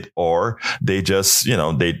take it, or they just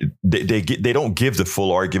they don't give the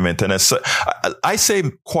full argument. And I say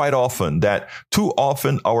quite often that too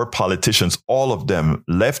often our politicians, all of them,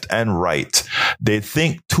 left and right, they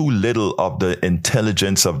think too little of the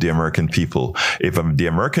intelligence of the American people. If the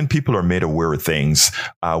American people are made aware of things,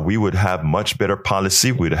 we would have much better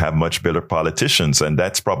policy, we'd have much better politicians. And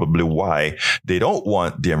that's probably why they don't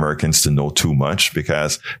want the Americans to know too much,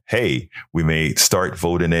 because, hey, we may start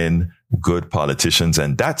voting in good politicians.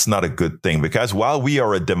 And that's not a good thing, because while we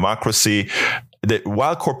are a democracy, that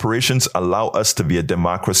while corporations allow us to be a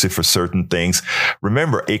democracy for certain things,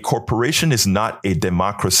 remember, a corporation is not a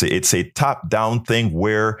democracy. It's a top-down thing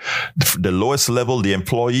where the lowest level, the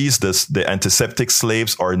employees, the antiseptic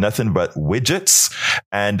slaves are nothing but widgets,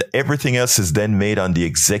 and everything else is then made on the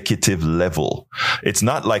executive level. It's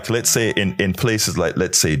not like, let's say, in places like,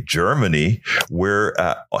 let's say, Germany, where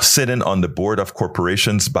sitting on the board of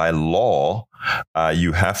corporations by law,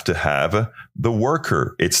 you have to have the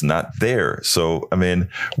worker. It's not there. So, I mean,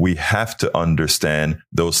 we have to understand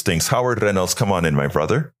those things. Howard Reynolds, come on in, my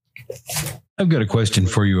brother. I've got a question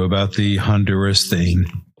for you about the Honduras thing.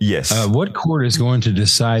 Yes. What court is going to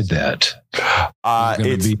decide that? It's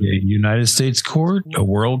going to be a United States court, a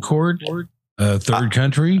world court, a third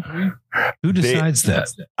country? Who decides that?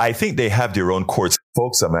 I think they have their own courts.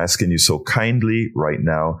 Folks, I'm asking you so kindly right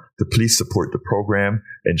now to please support the program,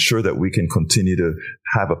 ensure that we can continue to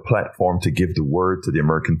have a platform to give the word to the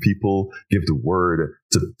American people, give the word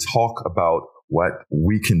to talk about what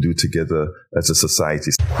we can do together as a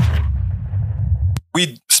society.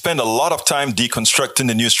 We spend a lot of time deconstructing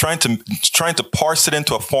the news, trying to parse it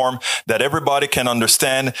into a form that everybody can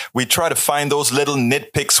understand. We try to find those little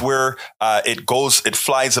nitpicks where it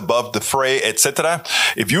flies above the fray, etc.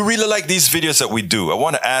 If you really like these videos that we do, I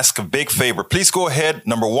want to ask a big favor. Please go ahead.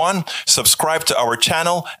 Number 1, subscribe to our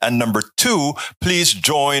channel. And number 2, please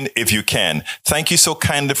join if you can. Thank you so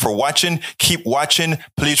kindly for watching. Keep watching.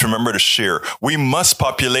 Please remember to share. We must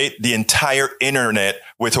populate the entire internet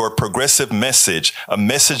with our progressive message, a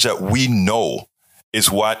message that we know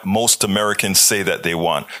is what most Americans say that they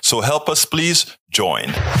want. So help us, please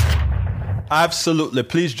join. Absolutely.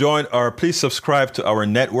 Please join or please subscribe to our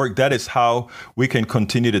network. That is how we can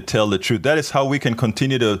continue to tell the truth. That is how we can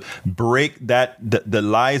continue to break the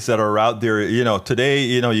lies that are out there. You know, today,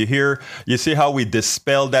 you see how we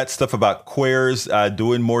dispel that stuff about queers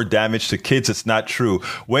doing more damage to kids. It's not true.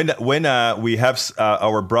 When we have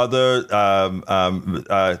our brother,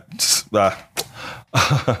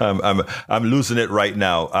 I'm losing it right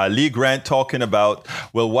now. Lee Grant talking about,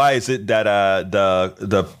 well, why is it that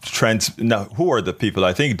who are the people?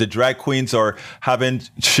 I think the drag queens are having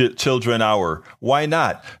children hour. Why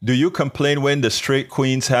not? Do you complain when the straight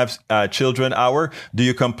queens have children hour? Do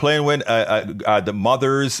you complain when the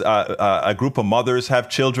mothers, a group of mothers have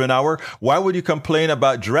children hour? Why would you complain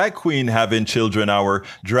about drag queen having children hour?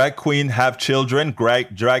 Drag queen have children.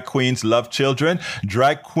 Drag queens love children.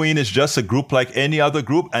 Drag queen is just a group like any other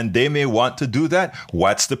group, and they may want to do that.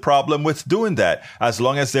 What's the problem with doing that? As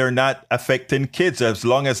long as they're not affecting kids, as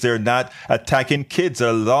long as they're not attacking kids,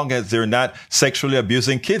 as long as they're not sexually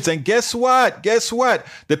abusing kids. And guess what?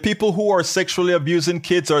 The people who are sexually abusing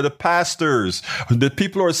kids are the pastors. The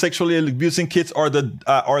people who are sexually abusing kids are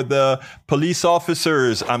the police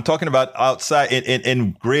officers. I'm talking about outside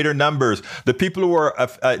in greater numbers. The people who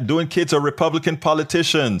are doing kids are Republican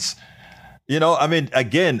politicians. I mean,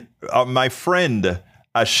 again, my friend,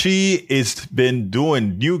 she has been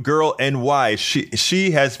doing New Girl NY.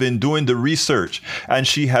 She has been doing the research, and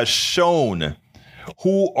she has shown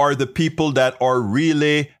who are the people that are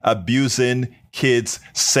really abusing kids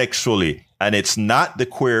sexually. And it's not the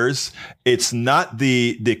queers. It's not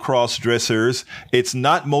the cross-dressers. It's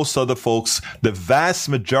not most other folks. The vast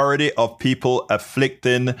majority of people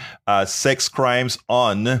afflicting sex crimes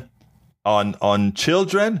on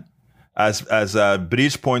children, as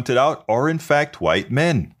Bridge pointed out, are in fact white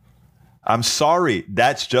men. I'm sorry.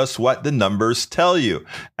 That's just what the numbers tell you.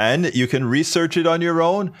 And you can research it on your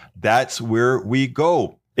own. That's where we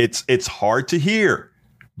go. It's hard to hear,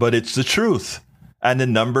 but it's the truth. And the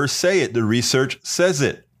numbers say it. The research says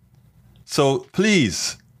it. So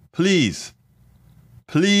please,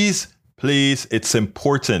 it's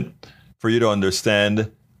important for you to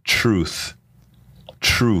understand truth.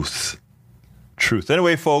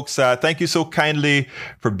 Anyway, folks, thank you so kindly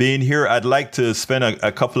for being here. I'd like to spend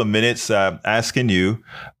a couple of minutes asking you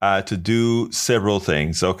to do several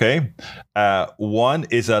things, okay? One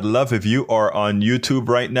is I'd love if you are on YouTube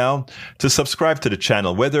right now to subscribe to the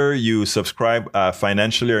channel. Whether you subscribe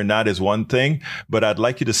financially or not is one thing, but I'd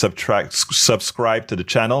like you to subscribe to the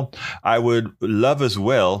channel. I would love as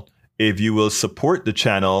well if you will support the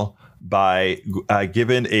channel by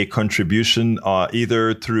giving a contribution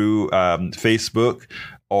either through Facebook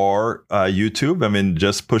or YouTube. I mean,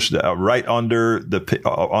 just push right under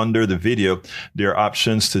the video. There are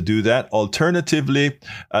options to do that. Alternatively,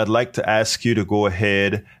 I'd like to ask you to go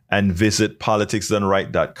ahead and visit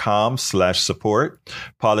politicsdoneright.com/support.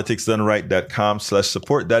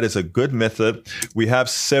 Politicsdoneright.com/support. That is a good method. We have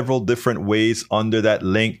several different ways under that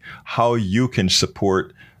link how you can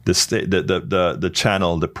support the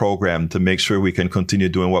channel, the program, to make sure we can continue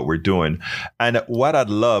doing what we're doing. And what I'd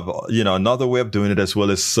love, another way of doing it as well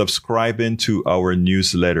is subscribing to our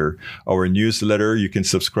newsletter. Our newsletter, you can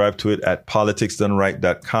subscribe to it at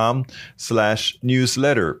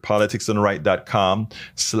politicsdoneright.com/newsletter.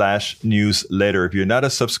 politicsdoneright.com/newsletter. If you're not a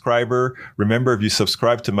subscriber, remember, if you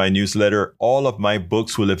subscribe to my newsletter, all of my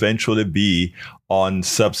books will eventually be on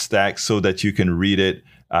Substack so that you can read it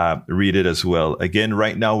as well. Again,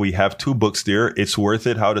 right now we have 2 books there. It's Worth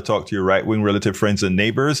It, How to Talk to Your Right-Wing Relative Friends and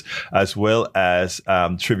Neighbors, as well as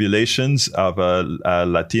Tribulations of a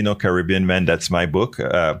Latino Caribbean Man. That's my book,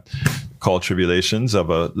 called Tribulations of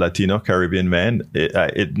a Latino Caribbean Man.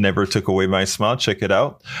 It never took away my smile. Check it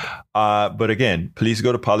out. But again, please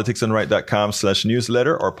go to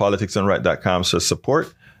politicsdoneright.com/newsletter or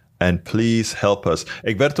politicsdoneright.com/support. And please help us.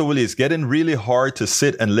 Egberto Willie, it's getting really hard to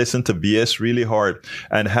sit and listen to BS, really hard,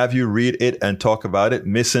 and have you read it and talk about it,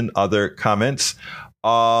 missing other comments.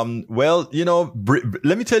 Let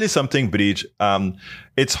me tell you something, Bridge.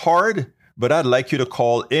 It's hard, but I'd like you to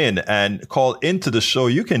call into the show.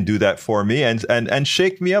 You can do that for me and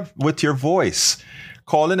shake me up with your voice.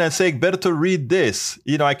 Call in and say, Egberto, read this.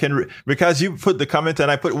 I can, because you put the comment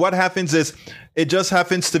and I put, what happens is it just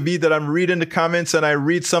happens to be that I'm reading the comments and I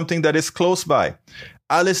read something that is close by.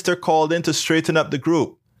 Alistair called in to straighten up the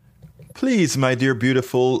group. Please, my dear,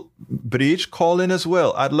 beautiful Bridge, call in as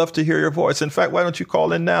well. I'd love to hear your voice. In fact, why don't you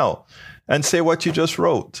call in now and say what you just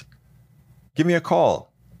wrote? Give me a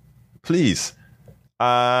call, please.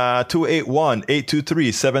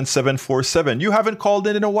 281-823-7747. You haven't called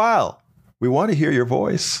in a while. We want to hear your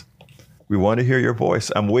voice.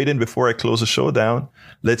 I'm waiting before I close the show down.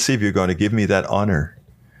 Let's see if you're going to give me that honor.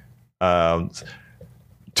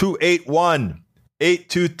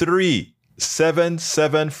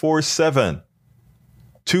 281-823-7747.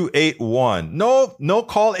 281. No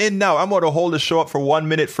call in now. I'm going to hold the show up for 1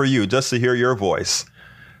 minute for you just to hear your voice.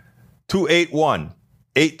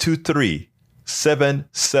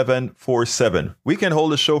 281-823-7747. We can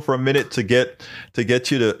hold the show for a minute to get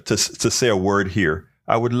you to say a word here.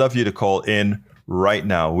 I would love you to call in right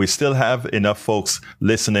now. We still have enough folks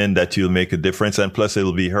listening that you'll make a difference, and plus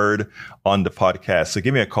it'll be heard on the podcast. So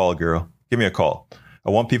give me a call, girl. Give me a call. I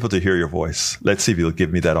want people to hear your voice. Let's see if you'll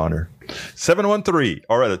give me that honor. 713.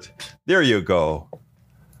 All right. There you go.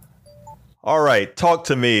 All right. Talk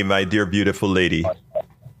to me, my dear, beautiful lady.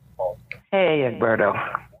 Hey, Egberto.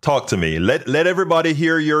 Talk to me. Let everybody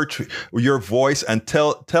hear your voice and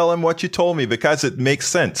tell them what you told me, because it makes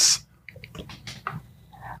sense.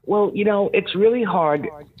 Well, it's really hard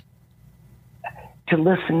to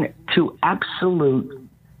listen to absolute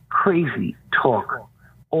crazy talk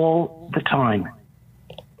all the time.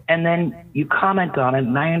 And then you comment on it,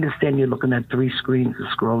 and I understand you're looking at 3 screens of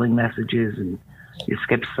scrolling messages and you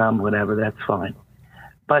skip some, whatever, that's fine.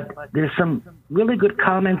 But there's some really good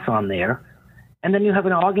comments on there. And then you have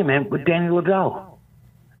an argument with Daniel Liddell.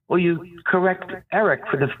 Or you correct Eric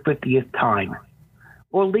for the 50th time.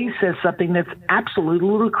 Or Lee says something that's absolutely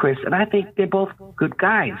ludicrous, and I think they're both good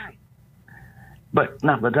guys. But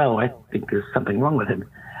not Liddell. I think there's something wrong with him.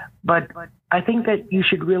 But I think that you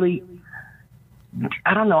should really,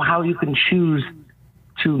 I don't know how you can choose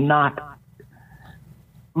to not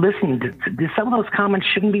listen to some of those comments.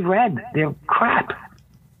 Shouldn't be read. They're crap.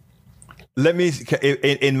 Let me,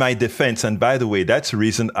 in my defense, and by the way, that's the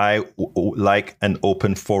reason I like an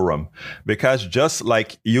open forum, because just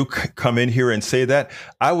like you come in here and say that,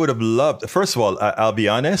 I would have loved, first of all, I'll be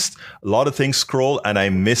honest, a lot of things scroll and I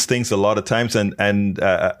miss things a lot of times, and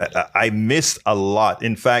I missed a lot.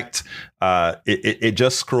 In fact, it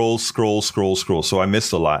just scrolls. So I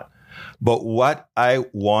missed a lot. But what I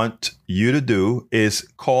want you to do is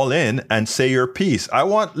call in and say your piece. I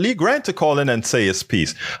want Lee Grant to call in and say his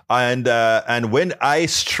piece. And when I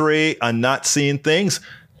stray and not seeing things,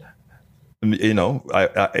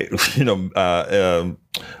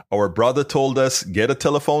 our brother told us, get a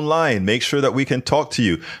telephone line, make sure that we can talk to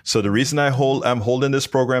you. So the reason I'm holding this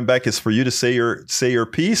program back is for you to say your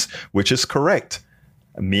piece, which is correct.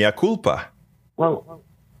 Mea culpa. Well,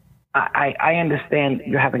 I understand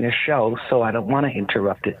you're having a show, so I don't want to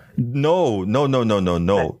interrupt it. No.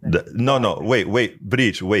 Wait,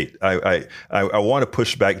 Breach, wait. I want to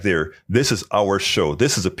push back there. This is our show.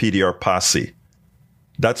 This is a PDR posse.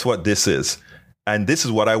 That's what this is. And this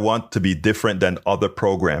is what I want to be different than other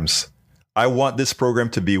programs. I want this program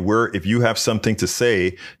to be where if you have something to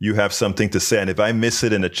say, you have something to say. And if I miss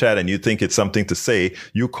it in the chat and you think it's something to say,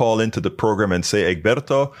 you call into the program and say,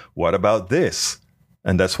 Egberto, what about this?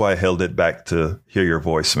 And that's why I held it back to hear your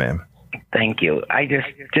voice, ma'am. Thank you. I just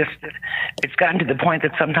it's gotten to the point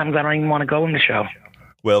that sometimes I don't even want to go in the show.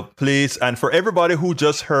 Well, please. And for everybody who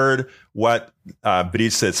just heard what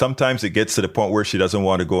Brice said, sometimes it gets to the point where she doesn't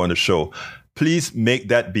want to go on the show. Please make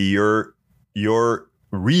that be your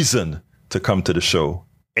reason to come to the show.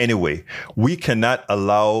 Anyway, we cannot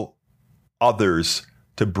allow others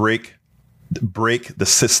to break the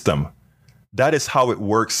system. That is how it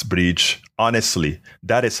works, Breach. Honestly,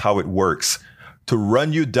 that is how it works. To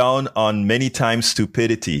run you down on many times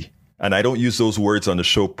stupidity. And I don't use those words on the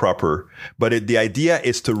show proper, but the idea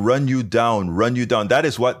is to run you down.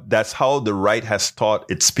 That's how the right has taught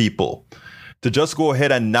its people. To just go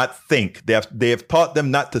ahead and not think. They have taught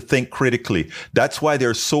them not to think critically. That's why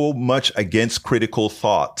they're so much against critical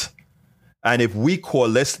thought. And if we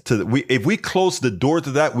if we close the door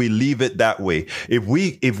to that, we leave it that way. If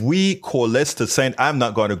we coalesce to saying, I'm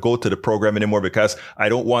not going to go to the program anymore because I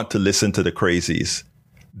don't want to listen to the crazies,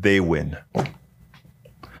 they win.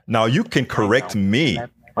 Now you can correct me.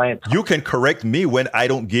 You can correct me when I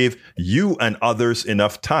don't give you and others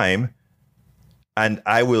enough time, and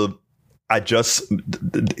I will adjust,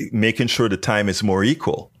 making sure the time is more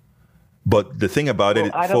equal. But the thing about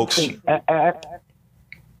folks,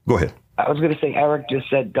 go ahead. I was going to say, Eric just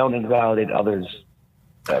said, don't invalidate others'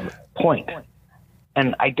 point.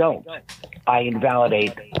 And I don't. I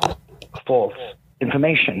invalidate false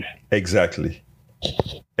information. Exactly.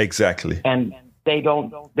 And they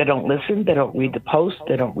don't listen. They don't read the posts.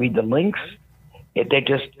 They don't read the links. They're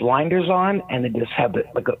just blinders on, and they just have it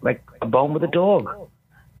like a bone with a dog.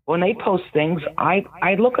 When they post things,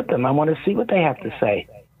 I look at them. I want to see what they have to say.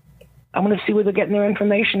 I want to see where they're getting their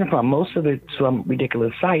information from. Most of it's from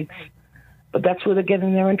ridiculous sites, but that's where they're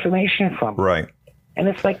getting their information from. Right. And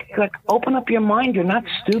it's like open up your mind. You're not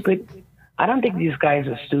stupid. I don't think these guys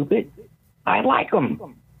are stupid. I like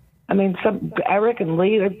them. I mean, Eric and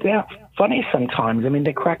Lee, they're funny sometimes. I mean,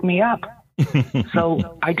 they crack me up.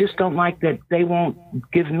 So I just don't like that they won't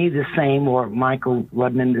give me the same, or Michael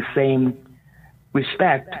Rudman the same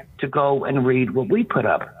respect to go and read what we put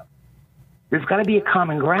up. There's got to be a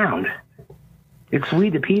common ground. It's we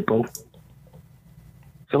the people.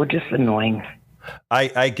 So it's just annoying.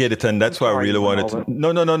 I get it, and that's why I really wanted to.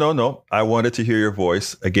 No. I wanted to hear your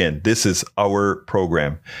voice. Again, this is our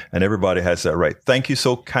program, and everybody has that right. Thank you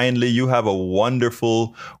so kindly. You have a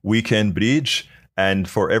wonderful weekend, Bridge. And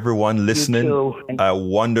for everyone listening, a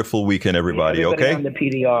wonderful weekend, everybody. Okay? On the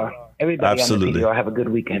PDR. Everybody Absolutely. on the PDR, have a good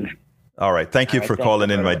weekend. All right. Thank you for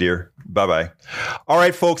calling in, my dear. Bye-bye. All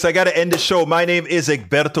right, folks, I got to end the show. My name is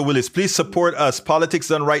Egberto Willis. Please support us.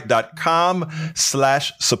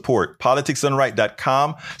 politicsdoneright.com/support.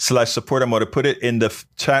 politicsdoneright.com/support. I'm going to put it in the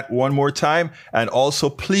chat one more time. And also,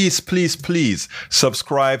 please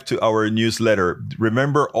subscribe to our newsletter.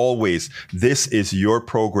 Remember always, this is your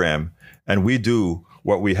program, and we do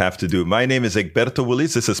what we have to do. My name is Egberto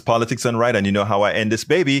Willis. This is Politics Done Right, and you know how I end this,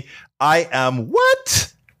 baby. I am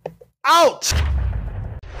what? Out!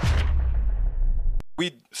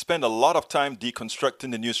 We spend a lot of time deconstructing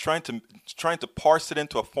the news, trying to parse it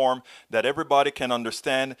into a form that everybody can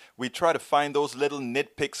understand. We try to find those little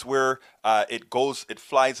nitpicks where it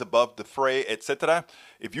flies above the fray, etc.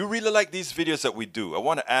 If you really like these videos that we do, I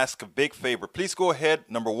want to ask a big favor. Please go ahead.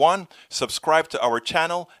 Number 1, subscribe to our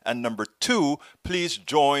channel. And number 2, please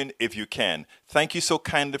join if you can. Thank you so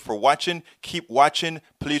kindly for watching. Keep watching.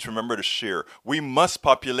 Please remember to share. We must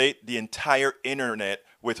populate the entire internet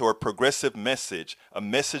with our progressive message, a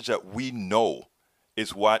message that we know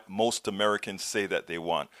is what most Americans say that they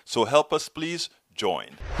want. So help us, please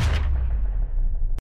join.